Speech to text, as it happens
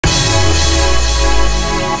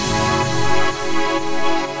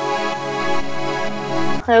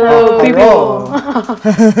Hello, hello.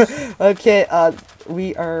 people. Okay,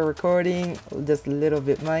 we are recording just a little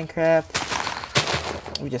bit Minecraft.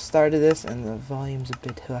 We just started this and the volume's a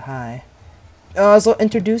bit too high. So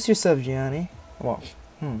introduce yourself, Gianni. Well,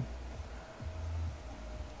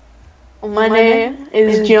 My name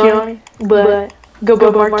is Johnny, but go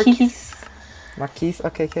by Marquis. Marquis?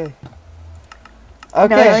 Okay.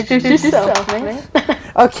 Now introduce yourself, man.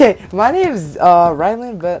 Okay, my name's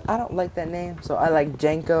Rylan, but I don't like that name, so I like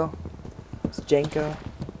Janko. It's Janko.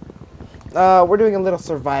 We're doing a little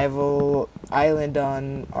survival island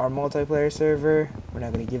on our multiplayer server. We're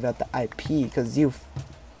not gonna give out the IP because you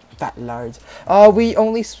fat large. We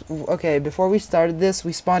only before we started this,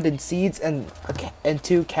 we spawned in seeds and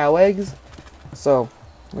 2 cow eggs, so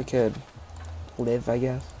we could live, I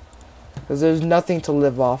guess, because there's nothing to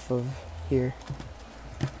live off of here.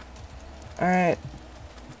 All right.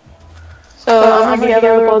 So I'm gonna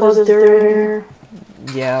gather up all this dirt here.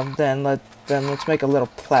 Yeah. Then let's make a little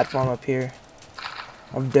platform up here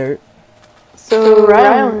of dirt. So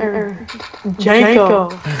Ryan, Janko,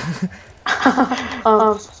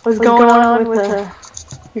 what's going on with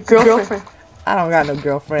your girlfriend? I don't got no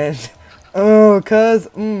girlfriend. Oh, cuz.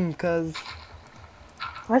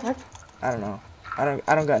 What? I don't know. I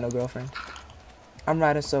don't got no girlfriend. I'm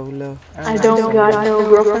riding solo. I don't got no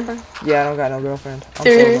girlfriend. Yeah, I don't got no girlfriend. I'm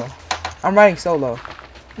Serious? solo. I'm riding solo.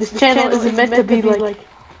 This channel isn't meant to be like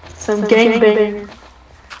some gangbanger.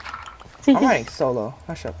 I'm riding solo.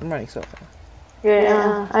 Hush up. I'm riding solo.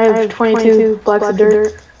 Yeah, I have 22 blocks of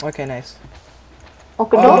dirt. Okay, nice.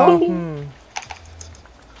 Okie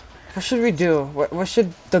What should we do? What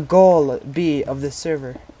should the goal be of this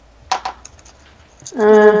server?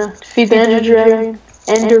 Defeat the Ender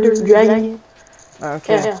Dragon.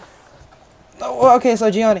 Okay. Yeah. Oh, okay,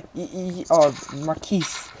 so Gianni, Marquis,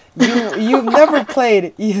 you've never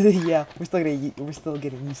played. Yeah, we're still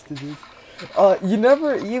getting used to this. You've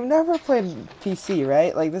never played PC,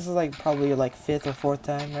 right? Like this is like probably your like 5th or 4th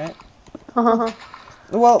time, right?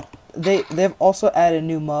 Well, they've also added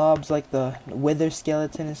new mobs like the wither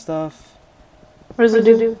skeleton and stuff. What does it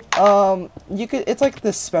do? It's like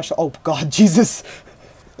this special. Oh God, Jesus!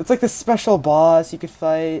 It's like this special boss you could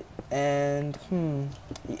fight, and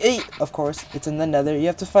of course, it's in the Nether. You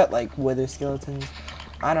have to fight like wither skeletons.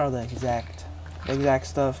 I don't know the exact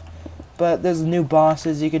stuff, but there's new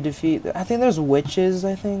bosses you could defeat. I think there's witches.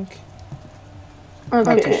 I think.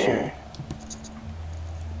 Okay. Not too sure.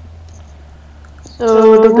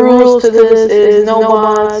 So the rules to this is no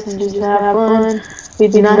mods and just have fun. We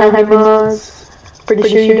do not have any mods. Pretty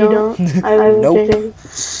sure you don't. Nope.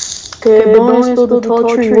 Okay, bonus build the tall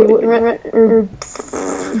tree.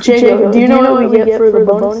 Janko, do you know what we get for the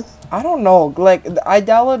bonus? I don't know. Like I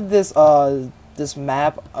downloaded this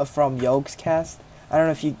map from Yolk's Cast. I don't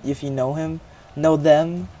know if you know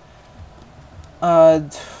them.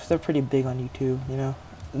 They're pretty big on YouTube. You know.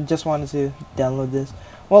 Just wanted to download this.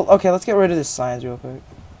 Well, okay, let's get rid of this signs real quick.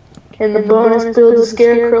 Can the bonus build a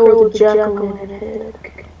scarecrow with a jackal on its head?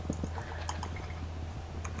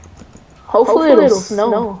 Hopefully it'll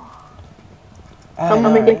snow. I'm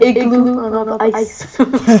gonna make an igloo on all the ice.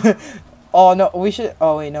 Oh no, we should.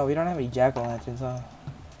 Oh wait, no, we don't have any jack-o'-lanterns, huh?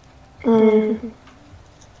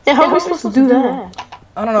 Yeah, how are we supposed to do that?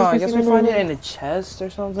 I don't know. I guess we find it in a chest or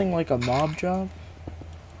something, like a mob job.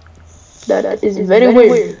 That is very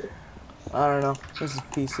weird. I don't know. This is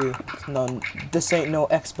PC. No, this ain't no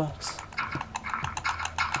Xbox.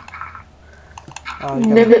 Oh,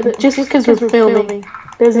 just because we're filming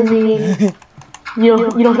doesn't mean you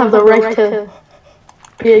don't have the right to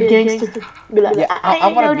be a gangster. Be like, yeah, I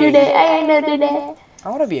ain't no do that. I ain't no do that. I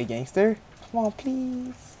want to be a gangster. Come on,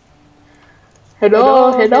 please.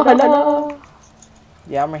 Hello.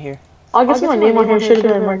 Yeah, I'm right here. I guess my name on here should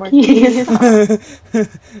have been Marquis.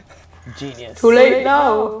 Genius. Too late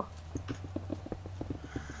now.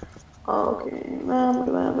 Okay. Blah blah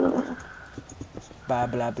blah blah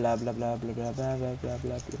blah blah blah blah blah blah blah blah blah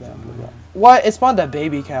blah blah. What? It spawned a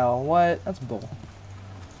baby cow. What? That's bull.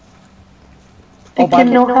 It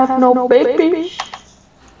cannot have no babies.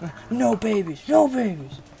 No babies. No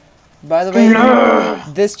babies. By the way,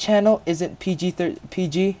 this channel isn't PG.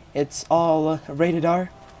 It's all rated R,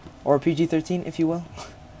 or PG-13, if you will.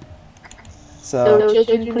 So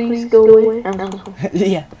children, please go away.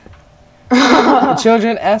 Yeah.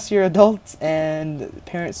 Children, ask your adults and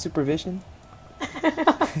parent supervision.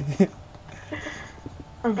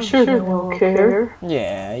 I'm sure they won't care.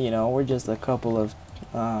 Yeah, you know, we're just a couple of,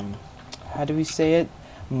 how do we say it?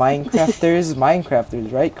 Minecrafters,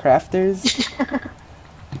 right? Crafters.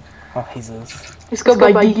 Oh, Jesus. Let's go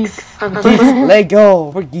by geeks. Geeks, let go.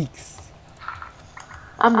 We're geeks.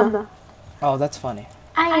 I'm not. Oh, that's funny.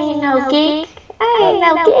 I ain't no geek. I ain't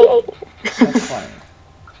no geek. That's funny.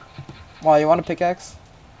 Well, you want a pickaxe?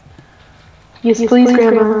 Yes, please,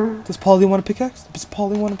 Grandma. Does Polly want a pickaxe? Does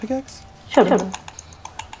Polly want a pickaxe? Shut up.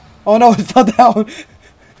 Oh no, it fell down.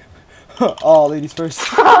 Oh, ladies first.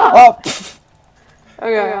 Oh.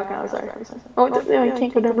 Okay, I'm sorry. Oh, I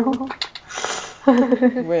can't go down the hole.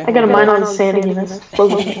 Wait, I got a mine on the sand again.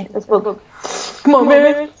 That's both. Come on,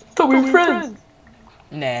 man. Thought we were friends.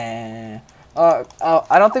 Nah.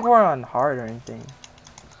 I don't think we're on hard or anything.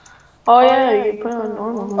 Oh yeah, you put it on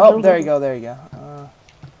normal. Oh, there you go, there you go.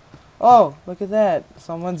 Oh, look at that.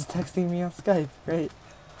 Someone's texting me on Skype. Great.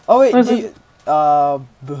 Oh wait,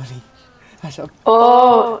 Booty.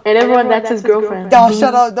 Oh, and everyone, that's his girlfriend. No,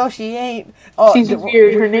 shut up. No, she ain't. Oh, she's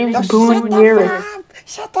weird. Her name's Boone.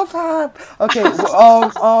 Shut the fuck. Okay.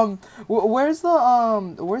 Where's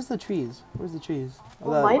the trees? Where's the trees?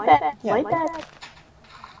 My bad. Yeah, my bad.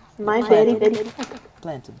 My daddy.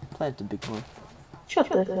 Planted, big boy. Shut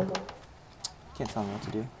the hell up. Can't tell me what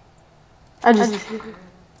to do. I just.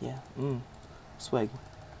 Yeah. Swag.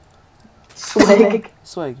 Swag.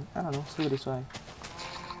 I don't know. Swag.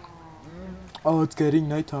 Oh, it's getting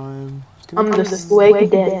nighttime. I'm the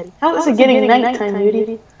swag dad. How is it getting nighttime,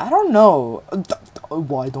 dude? I don't know.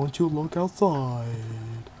 Why don't you look outside?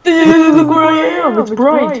 Look where I am. It's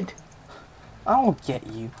bright. I don't get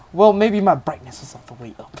you. Well, maybe my brightness is on the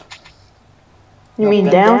way up. You mean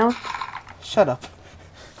down? Shut up.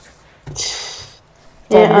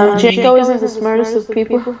 Yeah, Janko isn't the smartest of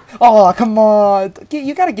people. Oh, come on.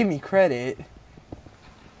 You gotta give me credit.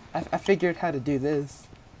 I figured how to do this.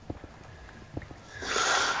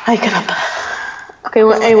 I get up. Okay,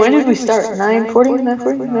 well, hey, when did we start? 9:40?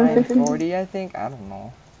 9:40, I think. I don't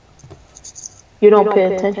know. You don't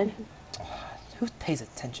pay attention. Who pays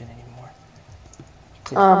attention anymore?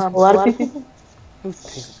 A lot of people. Who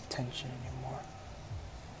pays attention anymore?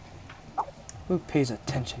 Who pays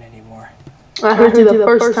attention anymore? I heard you the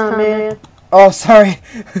first time, man. Oh, sorry.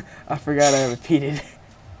 I forgot I repeated.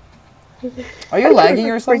 Are you lagging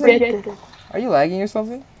or something? Are you lagging or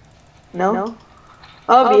something? No.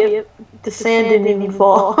 Oh, yeah. The sand didn't even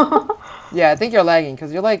fall. Yeah, I think you're lagging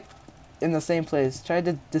because you're like in the same place. Try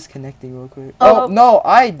to disconnecting real quick. Oh, no,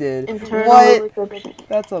 I did. What?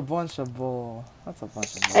 That's a bunch of bull. That's a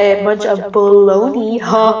bunch of bull. A bunch of baloney.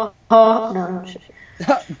 Ha ha. No, shit.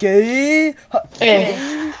 Gay.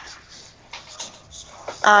 Okay.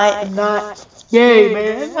 I am not. Yay,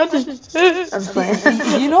 man. I'm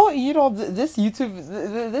playing. You know, this YouTube,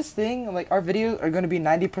 this thing, like, our videos are going to be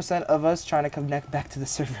 90% of us trying to connect back to the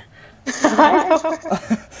server.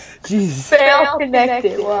 Jeez. Fail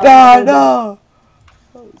connected. Wow. No.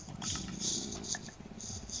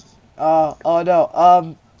 Oh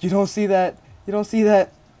no. You don't see that? You don't see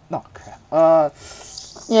that? No, crap.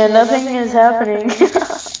 Yeah, nothing is happening.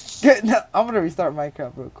 No, I'm gonna restart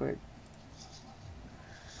Minecraft real quick.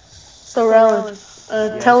 So, Rowan,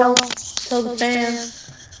 tell the fans.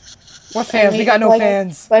 What fans? We got no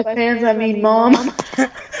fans. By fans, I mean Mom.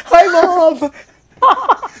 Hi, Mom!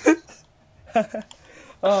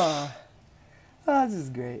 Oh, this is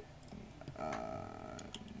great.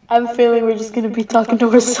 I have a feeling we're just going to be talking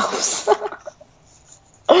to ourselves.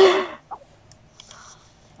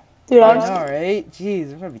 Dude, I know, right?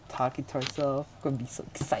 Jeez, we're going to be talking to ourselves. We're going to be so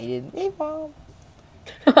excited. Hey, Mom!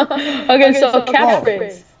 Okay, so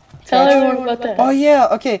catchphrase. Tell everyone about that. Oh yeah,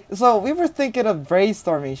 okay. So we were thinking of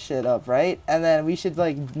brainstorming shit up, right? And then we should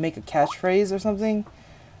like make a catchphrase or something.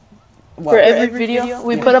 What? For every video,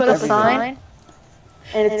 we put up a sign,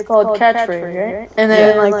 and it's called catchphrase, right? And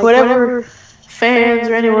then like whatever fans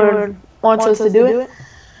or anyone wants us to do it,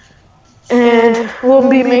 and we'll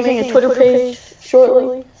be making a Twitter page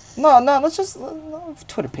shortly. No, let's just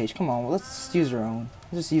Twitter page. Come on, let's just use our own.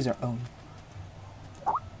 Let's just use our own.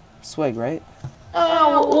 Swag, right?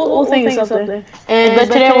 We'll think of something. But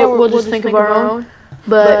today we'll just think of our own.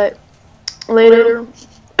 But later.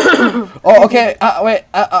 Oh, okay. Wait.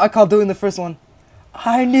 I call doing the first one.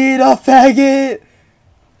 I need a faggot.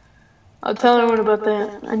 I'll tell everyone about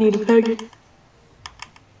that. I need a faggot.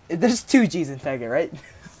 There's 2 G's in faggot, right?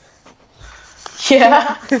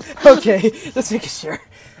 Yeah. Okay. Let's make sure.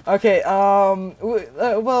 Okay.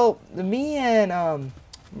 Well, me and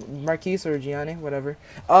Marquis or Gianni, whatever.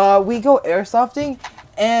 We go airsofting,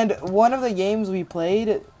 and one of the games we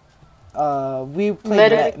played,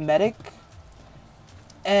 Medic,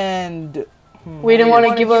 and we didn't want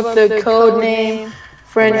to give up the code name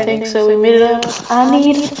for anything, so we made it up. I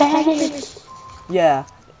need a faggot. Yeah.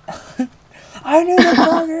 I need a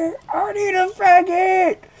faggot. I need a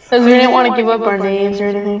faggot. Because we didn't want to give up our names or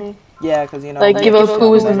anything. Yeah, because you know, like give up who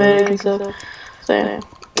was the medic and stuff. So yeah.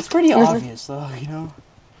 It's pretty obvious, though, you know.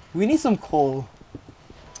 We need some coal.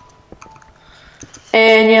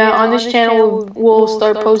 And yeah, on this channel we'll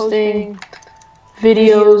start posting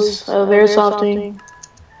videos of airsofting.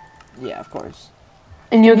 Yeah, of course.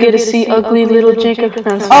 And you'll get to see ugly little Janko.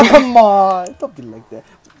 Oh, come on. Don't be like that.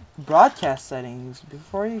 Broadcast settings.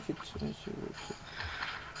 Before you could...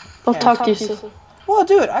 I'll talk to yourself. Well,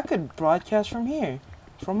 dude, I could broadcast from here.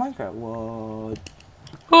 From Minecraft. What?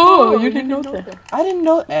 Oh, you didn't know that. I didn't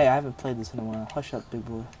know... Hey, I haven't played this in a while. Hush up, big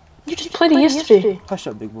boy. You just played it yesterday. Hush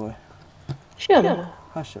up, big boy. Shut up.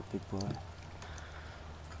 Hush up, big boy.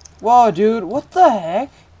 Whoa, dude. What the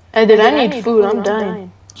heck? Hey, dude, I need food. I'm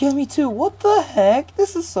dying. Yeah, me too. What the heck?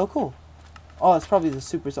 This is so cool. Oh, it's probably the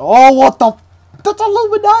super... Oh, what the... That's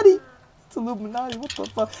Illuminati. It's Illuminati. What the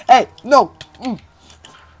fuck? Hey, no.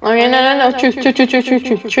 Okay, no. Trudy.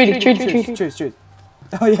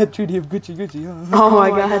 Oh, yeah, Trudy of Gucci. Oh my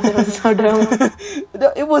god, that was so dumb.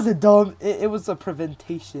 No, it wasn't dumb. It was a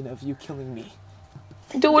prevention of you killing me.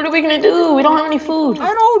 Dude, what are we gonna do? We don't have any food.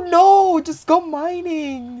 I don't know. Just go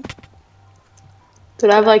mining. Dude,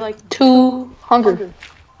 I have like 2 hunger.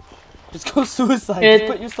 Just go suicide. Just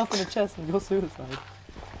put your stuff in the chest and go suicide.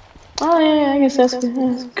 Oh yeah, I guess that's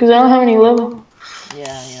good. Because I don't have any level.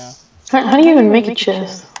 Yeah. How do you even make a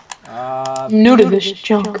chest? I'm new to this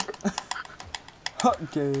junk.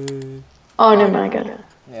 Okay. Oh, never mind, I got it.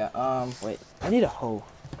 Yeah, wait. I need a hoe.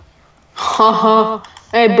 Haha.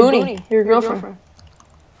 Hey, Booney, your girlfriend.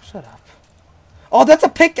 Shut up. Oh, that's a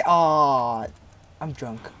pick. Aw, I'm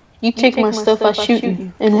drunk. You take my stuff, I shoot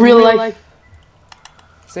you. In real life.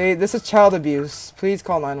 See, this is child abuse. Please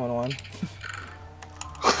call 911.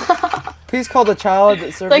 Please call the child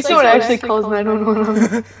service. Like someone actually calls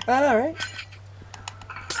 911. I know, right?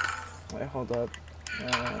 Wait, hold up.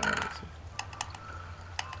 Let's see.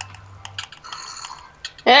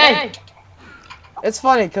 Hey! It's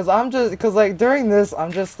funny, cause like during this,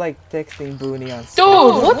 I'm just like texting Booney on.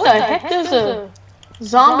 Dude, what the heck? There's a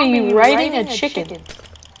zombie riding a chicken.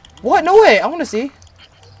 What? No way! I want to see.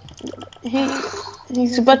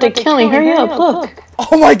 He's about to kill me. Hurry up! Look.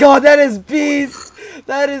 Oh my god, that is beast!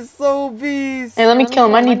 That is so beast! Hey, let me kill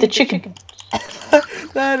him. I need the chicken.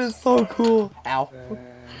 That is so cool. Ow.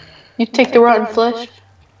 You take the rotten flesh.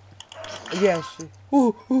 Yeah, shit.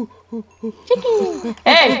 Ooh. Chicken.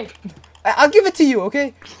 Hey! I'll give it to you,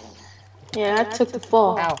 okay? Yeah, I took the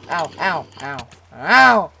fall. Ow.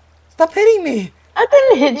 Stop hitting me! I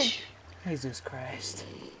didn't hit you. Jesus Christ.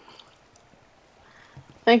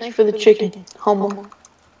 Thank you for the chicken. Humble.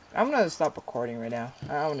 I'm gonna stop recording right now.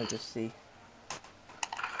 I wanna just see.